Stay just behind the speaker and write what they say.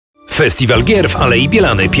Festiwal Gier w Alei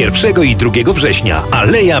Bielany 1 i 2 września.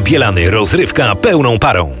 Aleja Bielany, rozrywka pełną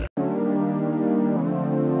parą.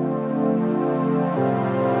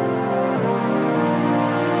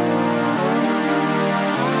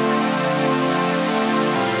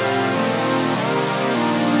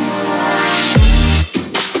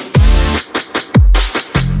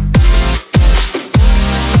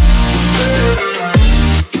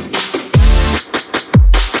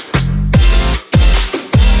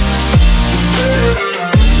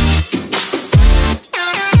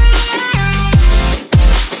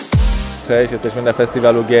 Cześć, jesteśmy na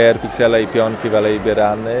festiwalu Gier, piksele i pionki w Alei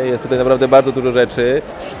Bielany. Jest tutaj naprawdę bardzo dużo rzeczy.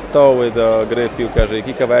 Stoły do gry w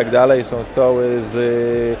piłkarzyki, kawałek dalej są stoły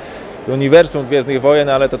z uniwersum Gwiezdnych Wojen,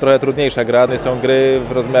 ale to trochę trudniejsza gra. Są gry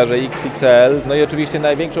w rozmiarze XXL. No i oczywiście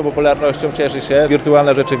największą popularnością cieszy się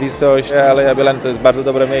wirtualna rzeczywistość. Aleja Bielany to jest bardzo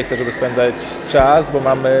dobre miejsce, żeby spędzać czas, bo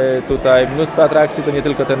mamy tutaj mnóstwo atrakcji, to nie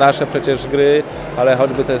tylko te nasze przecież gry, ale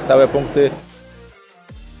choćby te stałe punkty.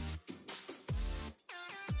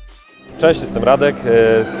 Cześć, jestem Radek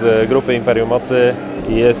z grupy Imperium Mocy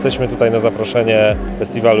i jesteśmy tutaj na zaproszenie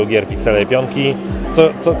Festiwalu Gier, Piksele i Pionki.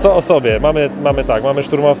 Co o sobie? Mamy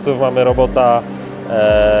szturmowców, mamy robota.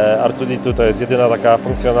 R2D2 to jest jedyna taka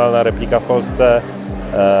funkcjonalna replika w Polsce,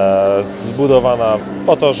 zbudowana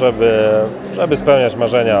po to, żeby spełniać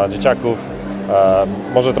marzenia dzieciaków,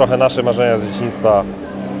 może trochę nasze marzenia z dzieciństwa.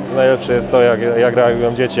 Najlepsze jest to, jak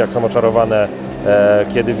reagują dzieci, jak są oczarowane,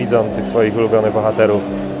 kiedy widzą tych swoich ulubionych bohaterów.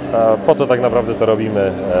 Po to tak naprawdę to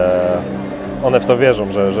robimy. One w to wierzą,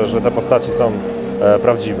 że te postaci są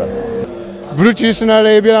prawdziwe. Wrócisz jeszcze na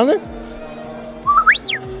Aleję Bielany?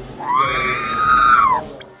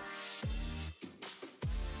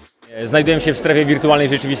 Znajdujemy się w strefie wirtualnej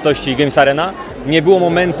rzeczywistości Games Arena. Nie było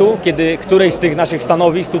momentu, kiedy któreś z tych naszych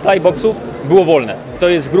stanowisk tutaj, boksów, było wolne. To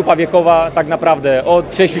jest grupa wiekowa tak naprawdę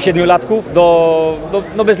od 6-7 latków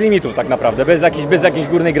do bez limitów tak naprawdę, bez jakiejś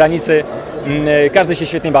górnej granicy. Każdy się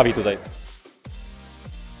świetnie bawi tutaj.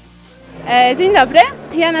 Dzień dobry,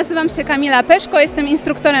 ja nazywam się Kamila Peszko, jestem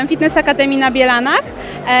instruktorem Fitness Akademii na Bielanach.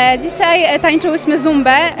 Dzisiaj tańczyłyśmy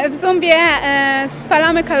zumbę. W zumbie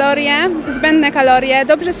spalamy kalorie, zbędne kalorie,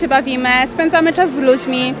 dobrze się bawimy, spędzamy czas z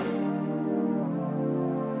ludźmi.